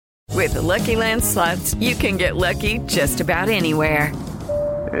With the Lucky Land Slots, you can get lucky just about anywhere.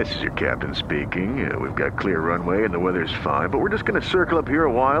 This is your captain speaking. We've got clear runway and the weather's fine, but we're just going to circle up here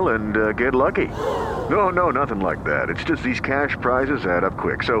a while and get lucky. No, nothing like that. It's just these cash prizes add up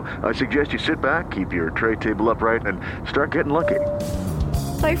quick. So I suggest you sit back, keep your tray table upright, and start getting lucky.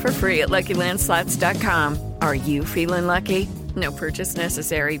 Play for free at LuckyLandSlots.com. Are you feeling lucky? No purchase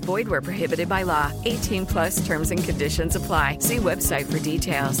necessary. Void where prohibited by law. 18+ terms and conditions apply. See website for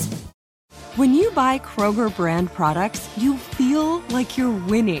details. When you buy Kroger brand products, you feel like you're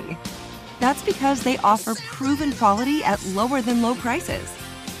winning. That's because they offer proven quality at lower than low prices.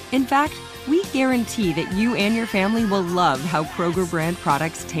 In fact, we guarantee that you and your family will love how Kroger brand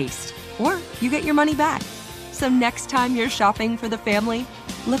products taste, or you get your money back. So next time you're shopping for the family,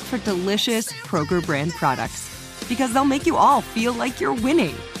 look for delicious Kroger brand products, because they'll make you all feel like you're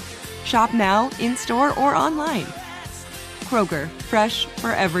winning. Shop now, in-store, or online. Kroger, fresh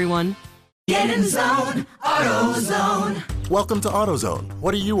for everyone. Get in zone, AutoZone. Welcome to AutoZone.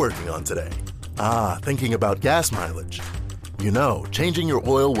 What are you working on today? Thinking about gas mileage. You know, changing your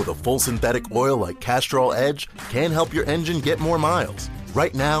oil with a full synthetic oil like Castrol Edge can help your engine get more miles.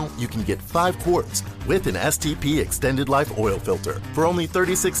 Right now, you can get 5 quarts with an STP Extended Life Oil Filter for only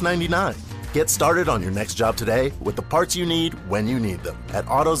 $36.99. Get started on your next job today with the parts you need when you need them at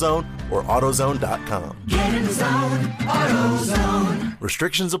AutoZone or AutoZone.com. Get in zone, AutoZone.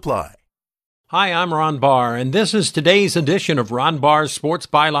 Restrictions apply. Hi, I'm Ron Barr, and this is today's edition of Ron Barr's Sports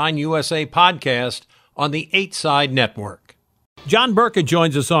Byline USA podcast on the 8 Side Network. John Burkett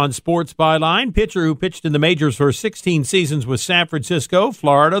joins us on Sports Byline, pitcher who pitched in the majors for 16 seasons with San Francisco,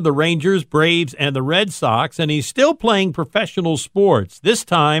 Florida, the Rangers, Braves, and the Red Sox, and he's still playing professional sports, this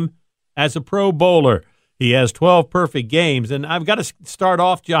time as a pro bowler. He has 12 perfect games, and I've got to start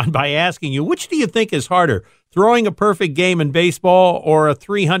off, John, by asking you, which do you think is harder, throwing a perfect game in baseball or a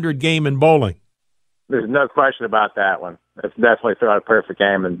 300 game in bowling? There's no question about that one. It's definitely throwing a perfect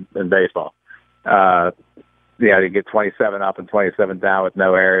game in baseball. You get 27 up and 27 down with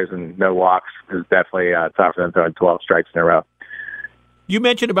no errors and no walks is definitely tougher than throwing 12 strikes in a row. You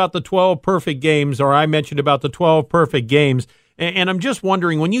mentioned about the 12 perfect games, or I mentioned about the 12 perfect games, and I'm just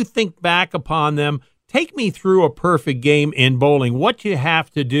wondering, when you think back upon them, take me through a perfect game in bowling, what you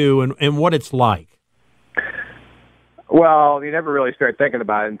have to do and what it's like. Well, you never really start thinking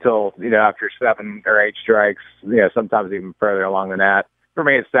about it until, after 7 or 8 strikes, sometimes even further along than that. For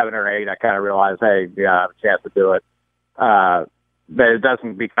me, it's 7 or 8. I kind of realize, hey, I have a chance to do it. But it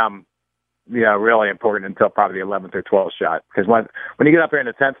doesn't become, really important until probably the 11th or 12th shot. Because when you get up there in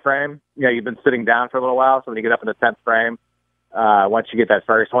the 10th frame, you've been sitting down for a little while. So when you get up in the 10th frame, once you get that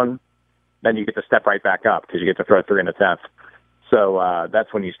first one, then you get to step right back up because you get to throw 3 in the 10th. So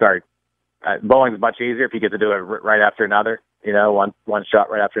that's when you start. Bowling is much easier if you get to do it right after another, one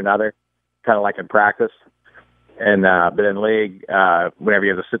shot right after another, kind of like in practice. And but in league, whenever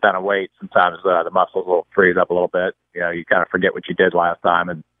you have to sit down and wait, sometimes the muscles will freeze up a little bit. You kind of forget what you did last time,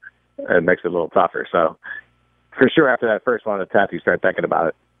 and it makes it a little tougher. So for sure, after that first one on the 10th, you start thinking about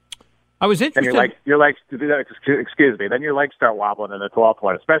it. I was interested. And your legs, excuse me, then your legs start wobbling in the 12th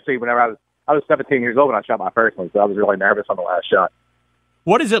one, especially whenever I was 17 years old when I shot my first one, so I was really nervous on the last shot.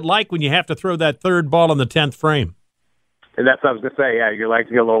 What is it like when you have to throw that third ball in the 10th frame? And that's what I was going to say. Yeah, your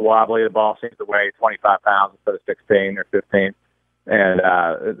legs get a little wobbly. The ball seems to weigh 25 pounds instead of 16 or 15. And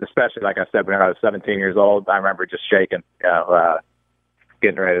especially, like I said, when I was 17 years old, I remember just shaking,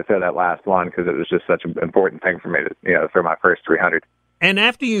 getting ready to throw that last one because it was just such an important thing for me to, throw my first 300. And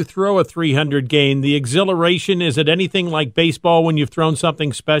after you throw a 300 game, the exhilaration, is it anything like baseball when you've thrown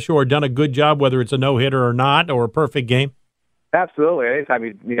something special or done a good job, whether it's a no-hitter or not, or a perfect game? Absolutely.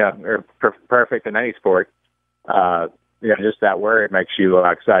 Anytime you are perfect in any sport, just that word makes you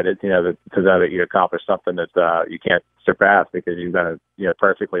excited, to know that you accomplished something that you can't surpass because you've done it,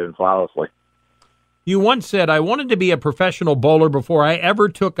 perfectly and flawlessly. You once said, I wanted to be a professional bowler before I ever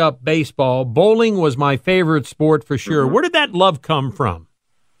took up baseball. Bowling was my favorite sport for sure. Mm-hmm. Where did that love come from?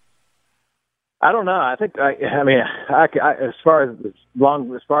 I don't know. I think, as far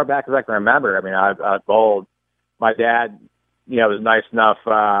back as I can remember, I bowled. My dad, was nice enough,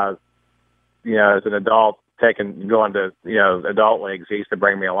 as an adult, going to, adult leagues. He used to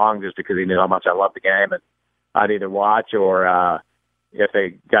bring me along just because he knew how much I loved the game. And I'd either watch or if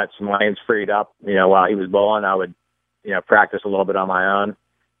they got some lanes freed up, while he was bowling, I would, practice a little bit on my own.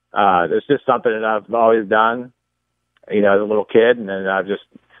 It's just something that I've always done, as a little kid. And then I've just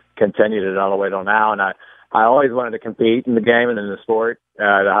continued it all the way till now. And I always wanted to compete in the game and in the sport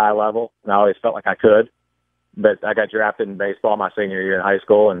at a high level. And I always felt like I could. But I got drafted in baseball my senior year in high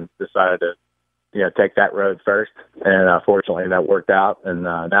school and decided to take that road first. And fortunately, that worked out. And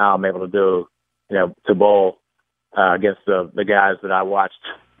now I'm able to do, to bowl against the guys that I watched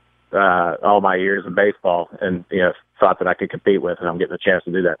all my years of baseball, and thought that I could compete with, and I'm getting a chance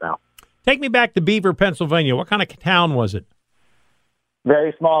to do that now. Take me back to Beaver, Pennsylvania. What kind of town was it?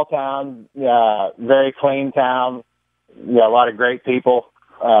 Very small town, very clean town. A lot of great people,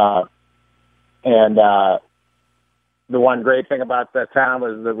 and the one great thing about that town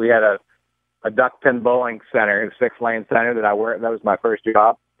was that we had a duck pin bowling center, a 6-lane center that I worked. That was my first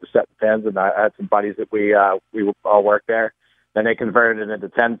job, to set the pins, and I had some buddies that we all worked there. Then they converted it into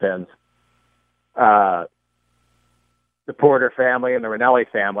 10 pins. The Porter family and the Ranelli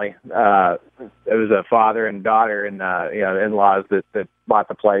family, it was a father and daughter and in-laws that bought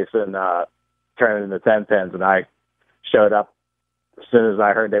the place and turned it into 10 pins. And I showed up as soon as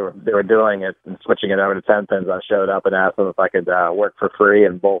I heard they were doing it and switching it over to 10 pins. I showed up and asked them if I could work for free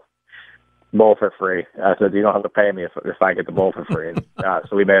and bowl for free. I said, you don't have to pay me if I get to bowl for free. And,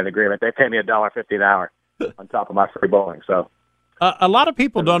 so we made an agreement. They pay me $1.50 an hour on top of my free bowling. So. A lot of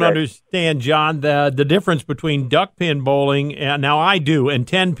people don't understand, John, the difference between duck pin bowling, and now I do, and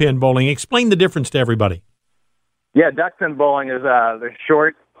 10-pin bowling. Explain the difference to everybody. Yeah, duck pin bowling is they're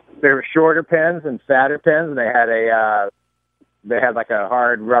shorter pins and fatter pins, and they had like a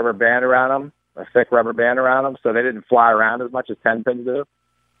hard rubber band around them, a thick rubber band around them, so they didn't fly around as much as 10 pins do.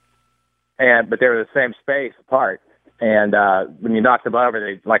 But they were the same space apart. And when you knocked them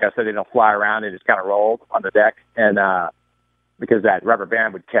over, like I said, they don't fly around; they just kind of rolled on the deck, and because that rubber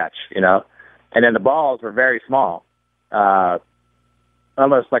band would catch, And then the balls were very small,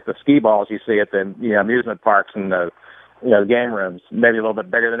 almost like the skee balls you see at the amusement parks and the game rooms. Maybe a little bit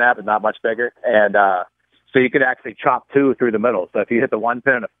bigger than that, but not much bigger. And so you could actually chop 2 through the middle. So if you hit the 1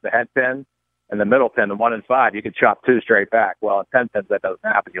 pin, the head pin, and the middle pin, the 1 and 5, you could chop 2 straight back. Well, in 10 pins that doesn't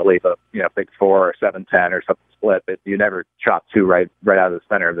happen. You'll leave a big 4 or 7-10 or something split, but you never chop 2 right out of the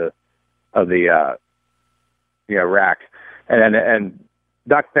center of the rack. And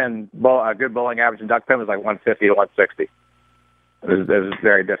duck pin, a good bowling average in duck pin was like 150 to 160. It was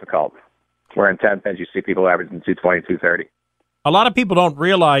very difficult. Where in 10 pins, you see people averaging 220, 230. A lot of people don't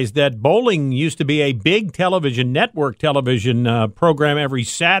realize that bowling used to be a big network television program every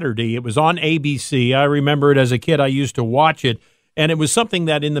Saturday. It was on ABC. I remember it as a kid. I used to watch it. And it was something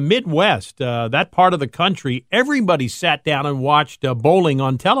that in the Midwest, that part of the country, everybody sat down and watched bowling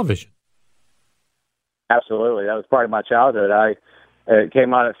on television. Absolutely. That was part of my childhood. It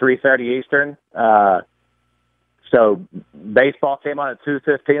came on at 3:30 Eastern. So baseball came on at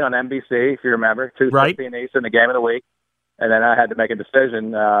 2:15 on NBC, if you remember, 2:15 Eastern, the game of the week. And then I had to make a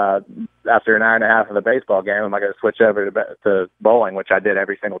decision after an hour and a half of the baseball game, am I going to switch over to bowling, which I did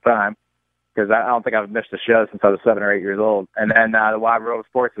every single time, because I don't think I've missed a show since I was 7 or 8 years old. And then the Wide World of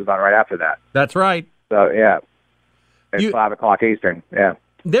Sports was on right after that. That's right. So, yeah, it's 5 o'clock Eastern, yeah.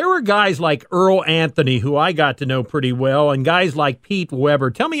 There were guys like Earl Anthony, who I got to know pretty well, and guys like Pete Weber.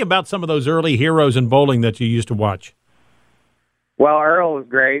 Tell me about some of those early heroes in bowling that you used to watch. Well, Earl was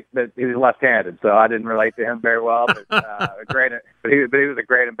great, but he was left-handed, so I didn't relate to him very well. But, he was a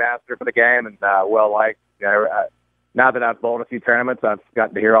great ambassador for the game and well-liked. Now that I've bowled a few tournaments, I've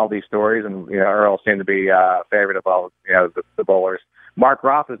gotten to hear all these stories, and Earl seemed to be a favorite of all the bowlers. Mark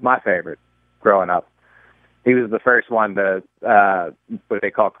Roth was my favorite growing up. He was the first one to what they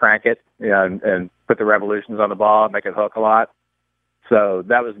call crank it, and put the revolutions on the ball and make it hook a lot. So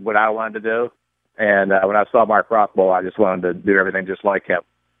that was what I wanted to do. And when I saw Mark Roth bowl, I just wanted to do everything just like him.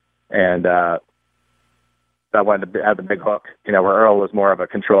 And I wanted to have the big hook, where Earl was more of a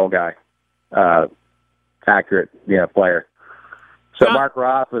control guy, accurate, player. So Mark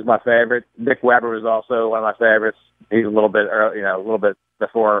Roth was my favorite. Dick Weber was also one of my favorites. He's a little bit early, a little bit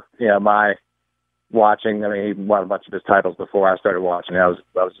before, my watching. I mean, he won a bunch of his titles before I started watching. I was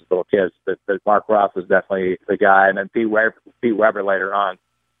just little kids. But Mark Roth was definitely the guy. And then Pete Weber later on.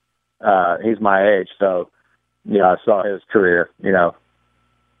 He's my age, so I saw his career.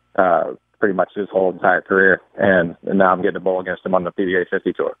 Pretty much his whole entire career, and now I'm getting to bowl against him on the PBA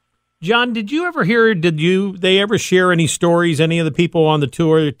 50 tour. John, did you ever hear? They ever share any stories? Any of the people on the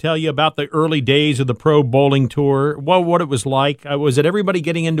tour tell you about the early days of the pro bowling tour? What it was like? Was it everybody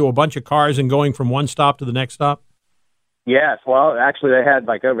getting into a bunch of cars and going from one stop to the next stop? Yes. Well, actually, they had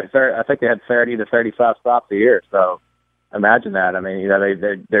like over 30. I think they had 30 to 35 stops a year. So imagine that. I mean, they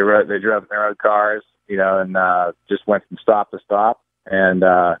drove their own cars, and just went from stop to stop. And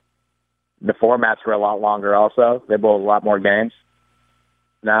the formats were a lot longer. Also, they bowled a lot more games.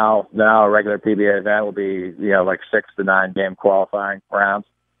 Now a regular PBA event will be, like 6 to 9 game qualifying rounds.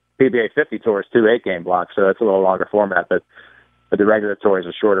 PBA 50 tour is 2 8-game blocks, so it's a little longer format. But But the regulatory is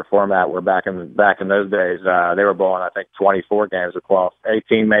a shorter format. Where back in those days, they were bowling, I think, 24 games of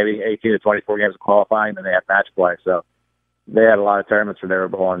 18 to 24 games of qualifying, and they had match play. So they had a lot of tournaments where they were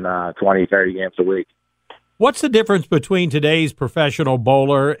bowling 20, 30 games a week. What's the difference between today's professional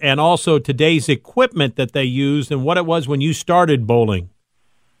bowler and also today's equipment that they used and what it was when you started bowling?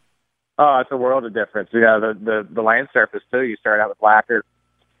 Oh, it's a world of difference. You know, the lane surface too. You start out with lacquer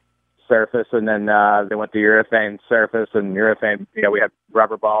surface, and then they went to urethane surface and urethane. You know, we had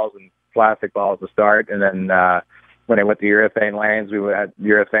rubber balls and plastic balls to start, and then when they went to urethane lanes, we had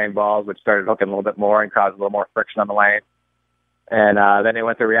urethane balls, which started hooking a little bit more and caused a little more friction on the lane. And then they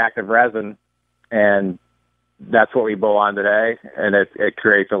went to reactive resin, and that's what we bowl on today. And it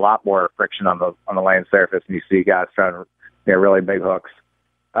creates a lot more friction on the lane surface, and you see guys trying to really big hooks.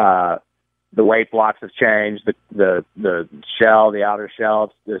 The weight blocks has changed. The shell, the outer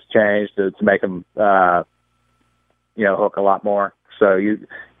shell, has changed to make them, hook a lot more. So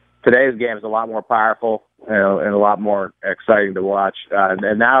today's game is a lot more powerful, and a lot more exciting to watch.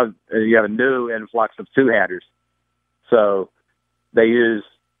 And now you have a new influx of two-handers. So they use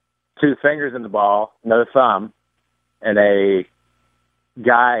two fingers in the ball, no thumb, and they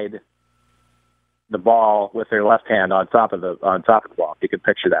guide the ball with their left hand on top of the ball. You can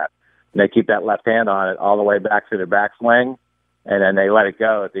picture that. And they keep that left hand on it all the way back to their backswing, and then they let it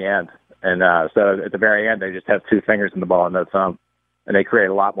go at the end. And so at the very end, they just have two fingers in the ball and no thumb, and they create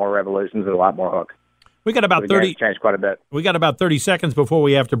a lot more revolutions and a lot more hook. We got about 30. Changed quite a bit. We got about 30 seconds before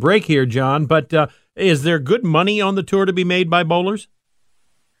we have to break here, John. But is there good money on the tour to be made by bowlers?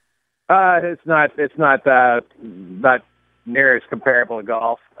 It's not near as comparable to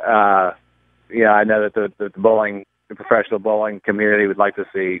golf. I know that the professional bowling community would like to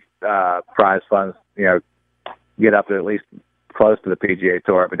see prize funds, get up to at least close to the PGA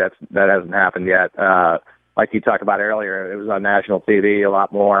Tour, but that hasn't happened yet. Like you talked about earlier, it was on national TV a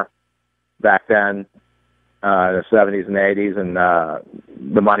lot more back then, in the 70s and 80s, and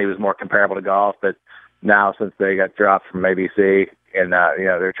the money was more comparable to golf. But now, since they got dropped from ABC, and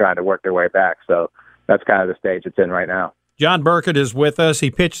they're trying to work their way back, so that's kind of the stage it's in right now. John Burkett is with us. He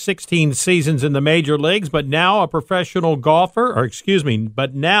pitched 16 seasons in the major leagues, but now a professional bowler.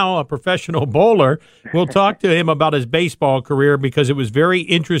 We'll talk to him about his baseball career because it was very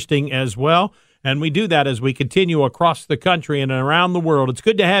interesting as well. And we do that as we continue across the country and around the world. It's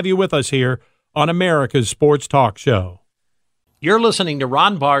good to have you with us here on America's Sports Talk Show. You're listening to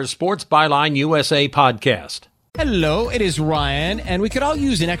Ron Barr's Sports Byline USA podcast. Hello, it is Ryan, and we could all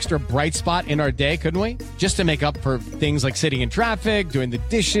use an extra bright spot in our day, couldn't we? Just to make up for things like sitting in traffic, doing the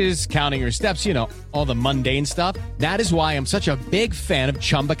dishes, counting your steps, all the mundane stuff. That is why I'm such a big fan of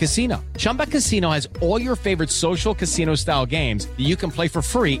Chumba Casino. Chumba Casino has all your favorite social casino-style games that you can play for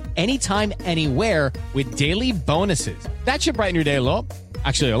free anytime, anywhere with daily bonuses. That should brighten your day a little.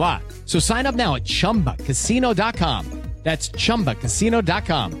 Actually, a lot. So sign up now at ChumbaCasino.com. That's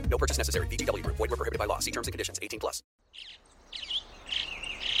ChumbaCasino.com. No purchase necessary. VGW Group. Void where prohibited by law. See terms and conditions. 18+.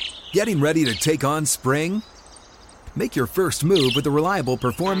 Getting ready to take on spring? Make your first move with the reliable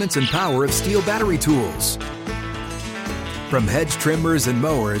performance and power of Steel battery tools. From hedge trimmers and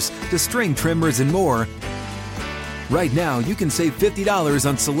mowers to string trimmers and more, right now you can save $50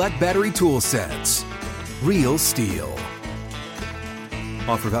 on select battery tool sets. Real Steel.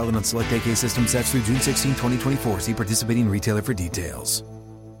 Offer valid on select AK system sets through June 16, 2024. See participating retailer for details.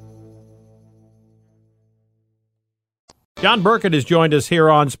 John Burkett has joined us here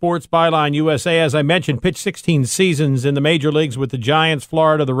on Sports Byline USA. As I mentioned, pitched 16 seasons in the major leagues with the Giants,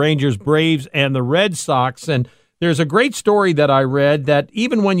 Florida, the Rangers, Braves, and the Red Sox. And there's a great story that I read that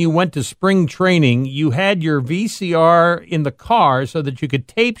even when you went to spring training, you had your VCR in the car so that you could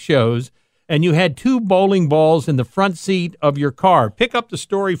tape shows, and you had two bowling balls in the front seat of your car. Pick up the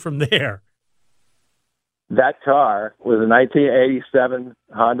story from there. That car was a 1987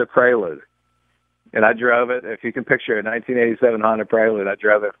 Honda Prelude, and I drove it. If you can picture a 1987 Honda Prelude, I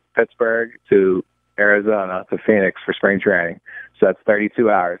drove it from Pittsburgh to Arizona to Phoenix for spring training. So that's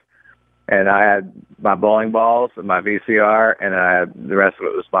 32 hours. And I had my bowling balls and my VCR, and I had the rest of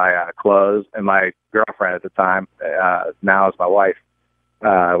it was my clothes, and my girlfriend at the time, now is my wife.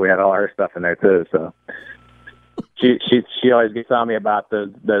 We had all her stuff in there too, so she always gets on me about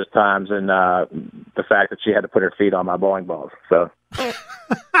those times and the fact that she had to put her feet on my bowling balls. So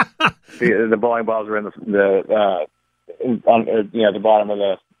the bowling balls were in the bottom of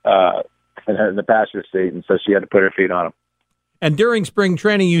the passenger seat, and so she had to put her feet on them. And during spring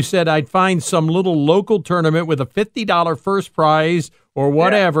training, you said I'd find some little local tournament with a $50 first prize or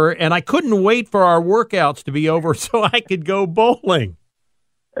whatever, and I couldn't wait for our workouts to be over so I could go bowling.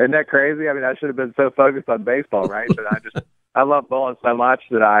 Isn't that crazy? I mean, I should have been so focused on baseball, right? But I love bowling so much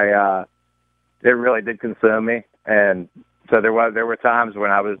that it really did consume me. And so there were times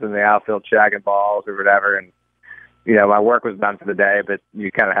when I was in the outfield shagging balls or whatever, and my work was done for the day, but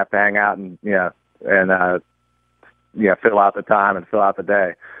you kind of have to hang out and fill out the time and fill out the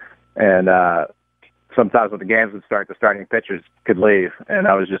day. And sometimes when the games would start, the starting pitchers could leave, and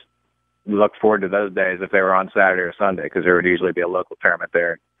I was just look forward to those days if they were on Saturday or Sunday, because there would usually be a local tournament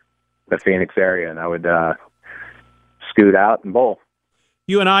there in the Phoenix area, and I would scoot out and bowl.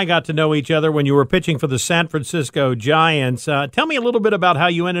 You and I got to know each other when you were pitching for the San Francisco Giants. Tell me a little bit about how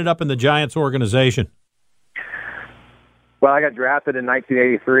you ended up in the Giants organization. Well, I got drafted in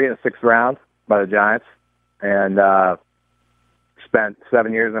 1983 in the 6th round by the Giants, and spent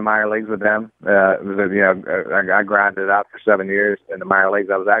 7 years in the minor leagues with them. I grinded it out for 7 years in the minor leagues.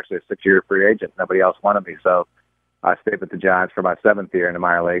 I was actually a 6-year free agent. Nobody else wanted me, so I stayed with the Giants for my 7th year in the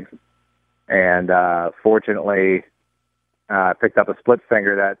minor leagues. And fortunately, I picked up a split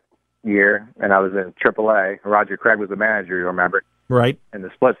finger that year, and I was in AAA. Roger Craig was the manager, you remember? Right. And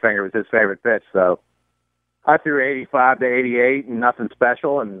the split finger was his favorite pitch, so I threw 85 to 88 and nothing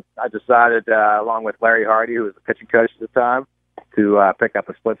special, and I decided, along with Larry Hardy, who was the pitching coach at the time, to pick up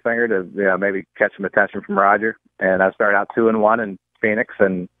a split finger to maybe catch some attention from Roger. And I started out 2-1 in Phoenix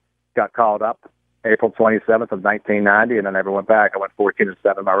and got called up April 27th of 1990, and I never went back. I went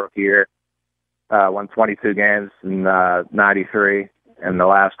 14-7 my rookie year, won 22 games in 93, and the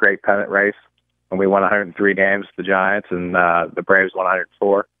last great pennant race when we won 103 games, the Giants, and the Braves won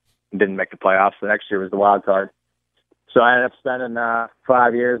 104 and didn't make the playoffs. The next year was the wild card. So I ended up spending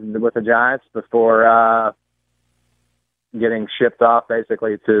 5 years with the Giants before getting shipped off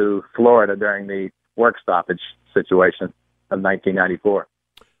basically to Florida during the work stoppage situation of 1994.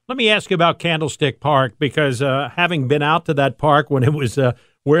 Let me ask you about Candlestick Park, because having been out to that park when it was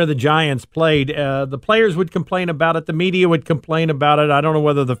where the Giants played, the players would complain about it. The media would complain about it. I don't know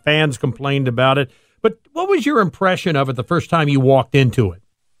whether the fans complained about it. But what was your impression of it the first time you walked into it?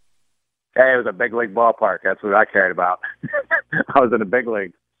 Hey, it was a big league ballpark. That's what I cared about. I was in the big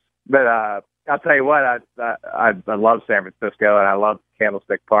league. But I'll tell you what, I love San Francisco, and I love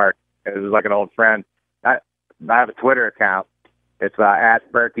Candlestick Park. It was like an old friend. I have a Twitter account. It's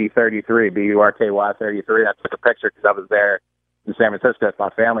at Burky33, BURKY 33. I took a picture because I was there in San Francisco with my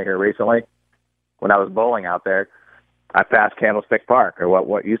family here recently. When I was bowling out there, I passed Candlestick Park, or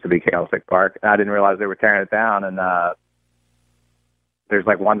what used to be Candlestick Park. I didn't realize they were tearing it down, and there's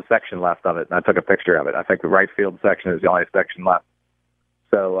like one section left of it, and I took a picture of it. I think the right field section is the only section left.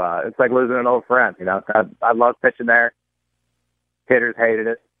 So it's like losing an old friend, I loved pitching there. Hitters hated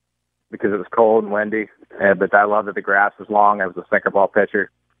it because it was cold and windy, but I loved that the grass was long. I was a sinker ball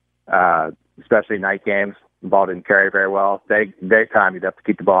pitcher, especially night games. The ball didn't carry very well. Daytime, you'd have to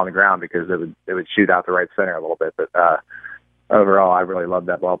keep the ball on the ground because it would shoot out the right center a little bit. But overall, I really loved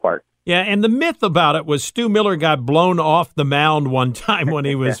that ballpark. Yeah, and the myth about it was Stu Miller got blown off the mound one time when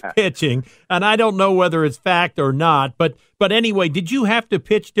he was pitching, and I don't know whether it's fact or not, but anyway, did you have to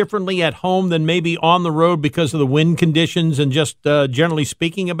pitch differently at home than maybe on the road because of the wind conditions and just generally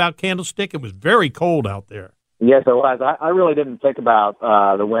speaking about Candlestick? It was very cold out there. Yes, it was. I really didn't think about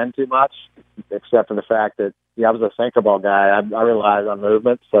the wind too much, except for the fact that I was a sinker ball guy. I relied on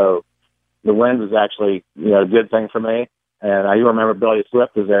movement, so the wind was actually a good thing for me. And I remember Billy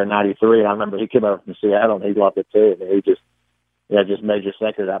Swift was there in '93, and I remember he came over from Seattle, and he loved it too. And he just made your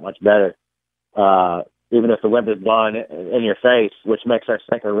sinker that much better. Even if the wind is blowing in your face, which makes our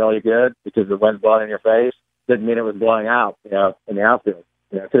sinker really good because the wind's blowing in your face, didn't mean it was blowing out, in the outfield.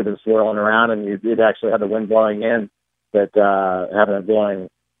 It could have been swirling around, and you'd actually have the wind blowing in, but having it blowing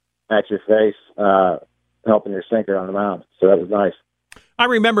at your face, helping your sinker on the mound. So that was nice. I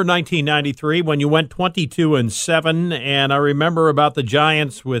remember 1993 when you went 22-7, and I remember about the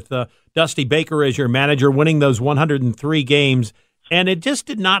Giants with Dusty Baker as your manager, winning those 103 games, and it just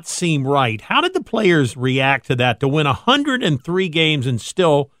did not seem right. How did the players react to that, to win 103 games and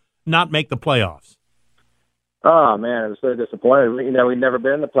still not make the playoffs? Oh, man, it was so disappointing. We'd never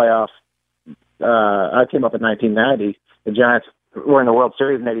been in the playoffs. I came up in 1990. The Giants were in the World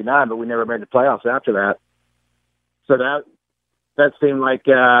Series in '89, but we never made the playoffs after that. So that seemed like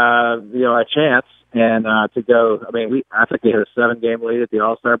a chance, and to go. I mean, I think they had a 7-game lead at the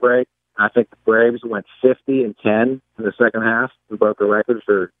All-Star break. I think the Braves went 50-10 in the second half. We broke a record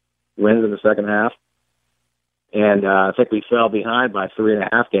for wins in the second half, and I think we fell behind by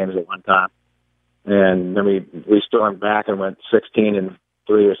 3.5 games at one time. And then we stormed back and went 16-3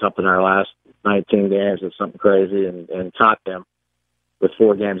 or something in our last 19 games. It's something crazy, and caught them with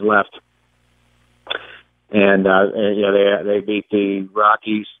 4 games left. And they beat the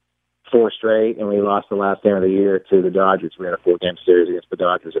Rockies 4 straight, and we lost the last game of the year to the Dodgers. We had a 4-game series against the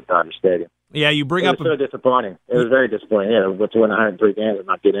Dodgers at Dodger Stadium. Yeah, you bring up. It was so disappointing. It was very disappointing. Yeah, to win 103 games and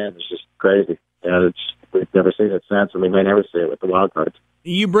not get in, it's just crazy. Yeah, we've never seen it since, and we may never see it with the wild cards.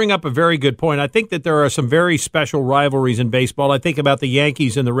 You bring up a very good point. I think that there are some very special rivalries in baseball. I think about the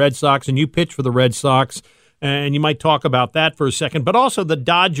Yankees and the Red Sox, and you pitch for the Red Sox, and you might talk about that for a second, but also the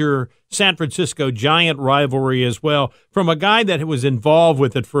Dodger-San Francisco Giant rivalry as well. From a guy that was involved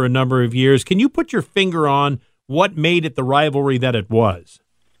with it for a number of years, can you put your finger on what made it the rivalry that it was?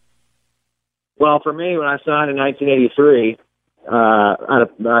 Well, for me, when I signed in 1983,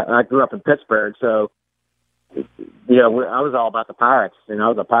 I grew up in Pittsburgh, so I was all about the Pirates. I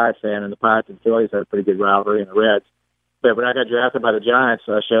was a Pirates fan, and the Pirates and Phillies had a pretty good rivalry, and the Reds. But when I got drafted by the Giants,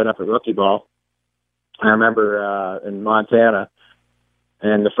 I showed up at rookie ball. I remember in Montana,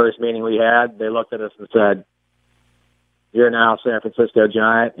 and the first meeting we had, they looked at us and said, "You're now a San Francisco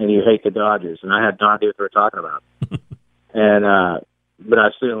Giant, and you hate the Dodgers." And I had no idea what they were talking about. But I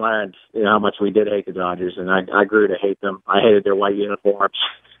soon learned, how much we did hate the Dodgers, and I grew to hate them. I hated their white uniforms.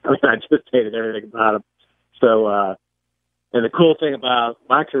 I just hated everything about them. So, and the cool thing about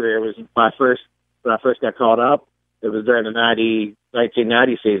my career was when I first got called up, it was during the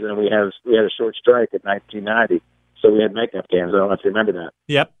 1990 season, and we had a short strike in 1990. So we had makeup games. I don't know if you remember that.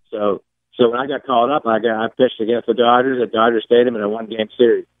 Yep. So when I got called up, I pitched against the Dodgers at Dodger Stadium in a 1-game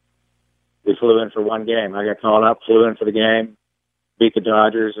series. We flew in for 1 game. I got called up, flew in for the game, beat the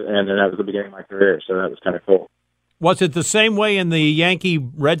Dodgers, and then that was the beginning of my career. So that was kind of cool. Was it the same way in the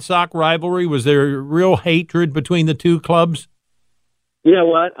Yankee-Red Sox rivalry? Was there real hatred between the two clubs? You know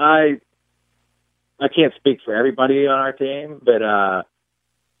what? I can't speak for everybody on our team, but I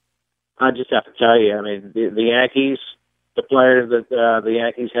just have to tell you, the Yankees, the players that the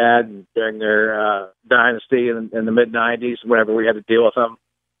Yankees had during their dynasty in the mid-'90s, whenever we had to deal with them,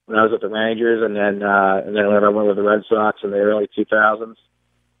 when I was with the Rangers, and then whenever I went with the Red Sox in the early 2000s,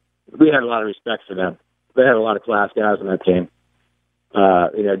 we had a lot of respect for them. They had a lot of class guys on that team.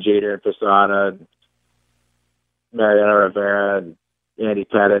 Jeter and Posada, Mariano Rivera, and Andy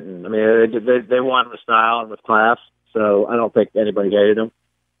Pettitte, and they won with style and with class. So I don't think anybody hated them,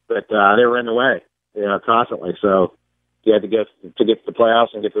 but they were in the way, constantly. So you had to get to the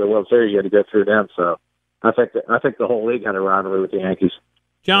playoffs and get to the World Series. You had to go through them. So I think the whole league had a rivalry with the Yankees.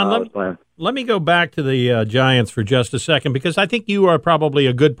 John, let me go back to the Giants for just a second, because I think you are probably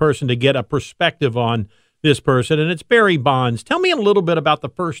a good person to get a perspective on this person, and it's Barry Bonds. Tell me a little bit about the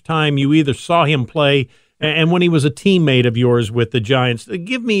first time you either saw him play and when he was a teammate of yours with the Giants.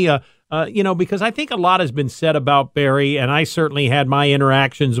 Give me because I think a lot has been said about Barry, and I certainly had my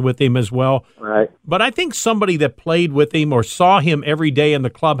interactions with him as well. Right. But I think somebody that played with him or saw him every day in the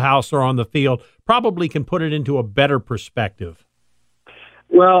clubhouse or on the field probably can put it into a better perspective.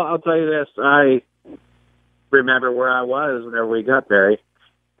 Well, I'll tell you this. I remember where I was whenever we got Barry.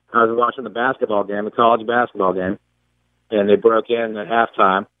 I was watching the basketball game, a college basketball game, and they broke in at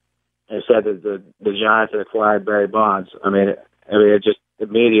halftime and said that the Giants had acquired Barry Bonds. It just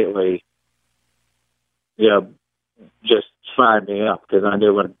immediately, just fired me up because I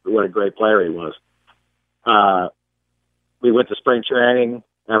knew what a great player he was. We went to spring training.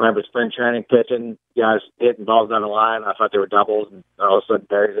 I remember spring training pitching, guys hitting balls down the line. I thought they were doubles, and all of a sudden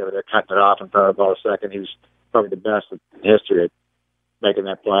Barry's over there cutting it off and throwing the ball to second. He was probably the best in history at making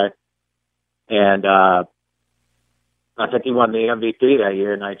that play. And I think he won the MVP that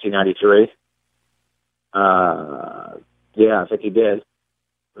year in 1993. I think he did. It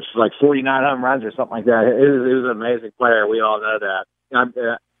was like 49 home runs or something like that. He was an amazing player. We all know that.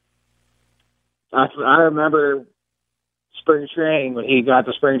 I remember spring training, when he got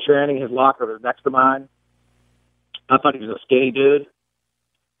to spring training, his locker was next to mine. I thought he was a skinny dude.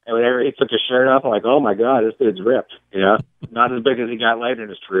 And whenever he took his shirt off, I'm like, oh my God, this dude's ripped. Not as big as he got later in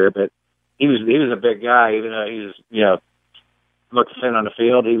his career, but he was a big guy, even though he was, looked thin on the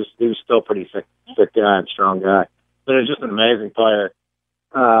field. He was still pretty thick guy and strong guy. But he was just an amazing player.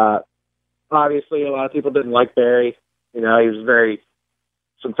 Obviously, a lot of people didn't like Barry. He was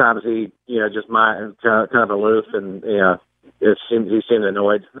sometimes he, just kind of aloof, and, he seemed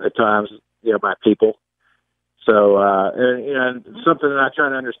annoyed at times, by people. So, and something that I try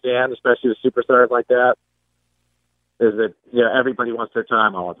to understand, especially with superstars like that, is that, everybody wants their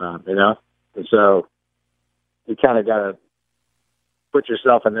time all the time, And so you kind of got to put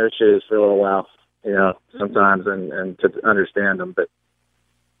yourself in their shoes for a little while, sometimes and to understand them. But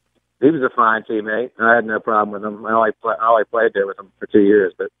he was a fine teammate. I had no problem with him. I only played there with him for 2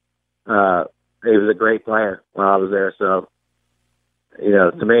 years, but he was a great player while I was there. So,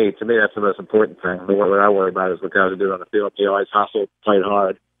 to me, that's the most important thing. What I worry about is what guys are doing on the field. He always hustled, played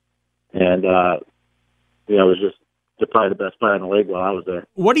hard, And, it was just probably the best player in the league while I was there.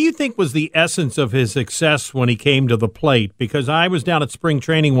 What do you think was the essence of his success when he came to the plate? Because I was down at spring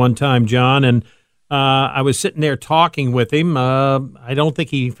training one time, John, and I was sitting there talking with him. I don't think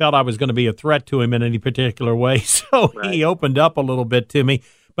he felt I was going to be a threat to him in any particular way, so right. He opened up a little bit to me.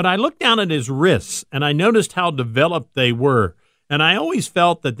 But I looked down at his wrists, and I noticed how developed they were. And I always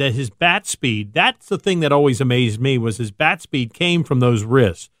felt that his bat speed, that's the thing that always amazed me, was his bat speed came from those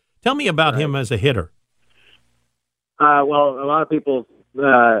wrists. Tell me about him as a hitter. Well, a lot of people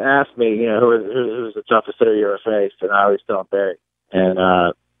ask me, who's the toughest hitter you ever faced, and I always tell them Barry.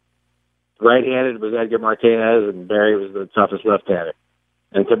 And right-handed was Edgar Martinez, and Barry was the toughest left-handed.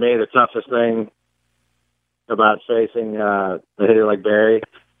 And to me, the toughest thing about facing a hitter like Barry,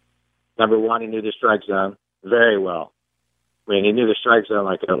 number one, he knew the strike zone very well. I mean, he knew the strike zone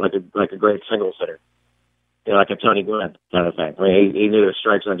like a great singles hitter, like a Tony Gwynn kind of thing. I mean, he knew the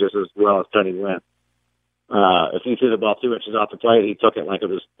strike zone just as well as Tony Gwynn. If he threw the ball 2 inches off the plate, he took it like it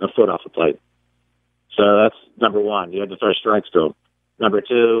was a foot off the plate. So that's number one. You had to throw strikes to him. Number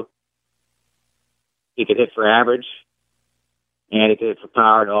two, he could hit for average, and he could hit for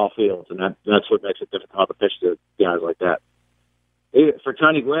power to all fields, and that's what makes it difficult to pitch to guys like that. For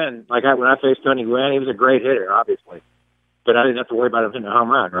Tony Gwynn, when I faced Tony Gwynn, he was a great hitter, obviously. But I didn't have to worry about him hitting a home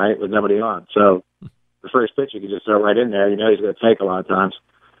run, right, with nobody on. So the first pitch you could just throw right in there. You know he's going to take a lot of times.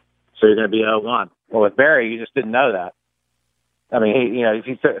 So you're going to be 0-1. Well, with Barry, you just didn't know that. I mean, if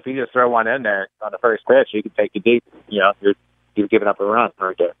you just throw one in there on the first pitch, he could take you deep. You're giving up a run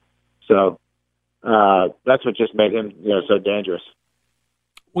right there. So that's what just made him, so dangerous.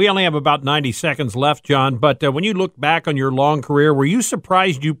 We only have about 90 seconds left, John, but when you look back on your long career, were you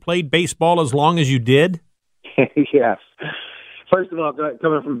surprised you played baseball as long as you did? Yes. First of all,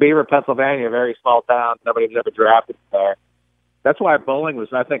 coming from Beaver, Pennsylvania, a very small town, nobody was ever drafted there. That's why bowling was,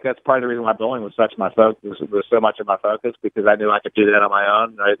 I think that's part of the reason why bowling was such my focus, was so much of my focus, because I knew I could do that on my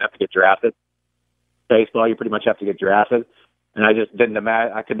own. I didn't have to get drafted. Baseball, you pretty much have to get drafted. And I just didn't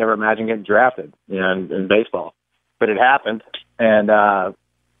imagine, I could never imagine getting drafted, in baseball. But it happened. And,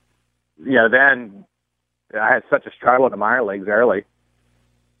 then I had such a struggle in the minor leagues early.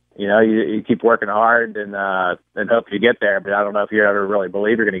 You keep working hard and hope you get there, but I don't know if you ever really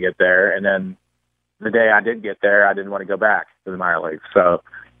believe you're going to get there. And then the day I did get there, I didn't want to go back to the minor leagues. So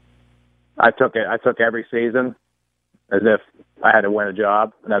I took every season as if I had to win a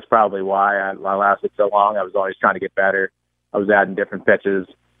job, and that's probably why I lasted so long. I was always trying to get better. I was adding different pitches.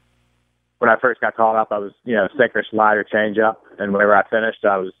 When I first got called up, I was, sinker, slider, changeup, and whenever I finished,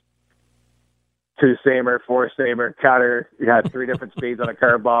 I was 2-seamer, 4-seamer, cutter. You had 3 different speeds on a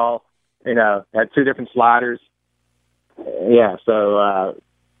curveball. Had 2 different sliders. Yeah, so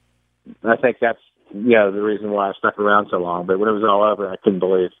I think that's the reason why I stuck around so long. But when it was all over, I couldn't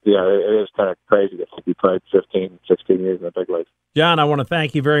believe. It was kind of crazy to think you played 15, 16 years in the big leagues. John, I want to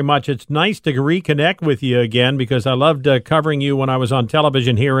thank you very much. It's nice to reconnect with you again because I loved covering you when I was on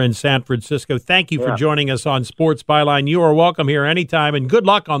television here in San Francisco. Thank you for joining us on Sports Byline. You are welcome here anytime, and good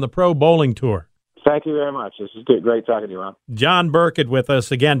luck on the Pro Bowling Tour. Thank you very much. This is good. Great talking to you, Ron. John Burkett with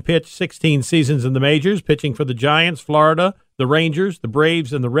us. Again, pitched 16 seasons in the majors, pitching for the Giants, Florida, the Rangers, the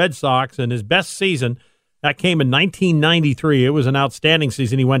Braves, and the Red Sox. And his best season, that came in 1993. It was an outstanding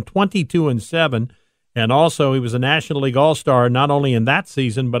season. He went 22-7. And also, he was a National League All-Star not only in that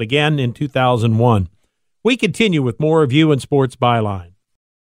season, but again in 2001. We continue with more of you in Sports Byline.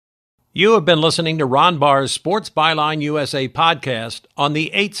 You have been listening to Ron Barr's Sports Byline USA podcast on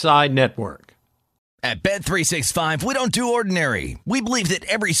the 8 Side Network. At Bet365, we don't do ordinary. We believe that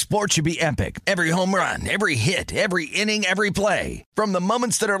every sport should be epic. Every home run, every hit, every inning, every play. From the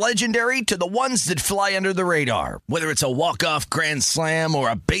moments that are legendary to the ones that fly under the radar. Whether it's a walk-off grand slam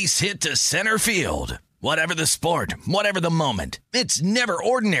or a base hit to center field. Whatever the sport, whatever the moment. It's never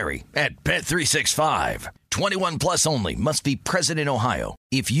ordinary at Bet365. 21 plus only. Must be present in Ohio.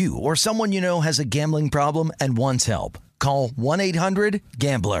 If you or someone you know has a gambling problem and wants help, call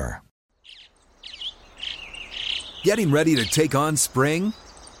 1-800-GAMBLER. Getting ready to take on spring?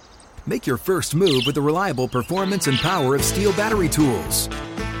 Make your first move with the reliable performance and power of Steel battery tools.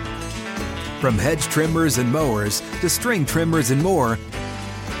 From hedge trimmers and mowers to string trimmers and more,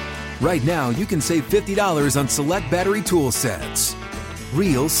 right now you can save $50 on select battery tool sets.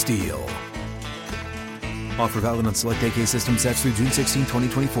 Real Steel. Offer valid on select AK system sets through June 16,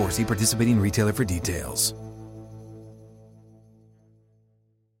 2024. See participating retailer for details.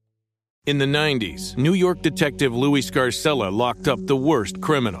 In the 90s, New York detective Louis Scarcella locked up the worst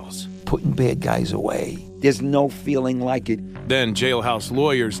criminals. Putting bad guys away. There's no feeling like it. Then jailhouse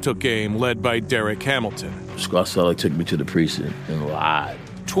lawyers took aim, led by Derek Hamilton. Scarcella took me to the precinct and lied.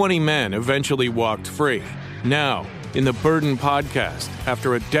 20 men eventually walked free. Now, in the Burden podcast,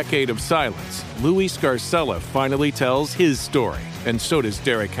 after a decade of silence, Louis Scarcella finally tells his story, and so does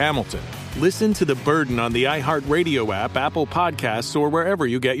Derek Hamilton. Listen to The Burden on the iHeartRadio app, Apple Podcasts, or wherever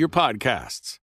you get your podcasts.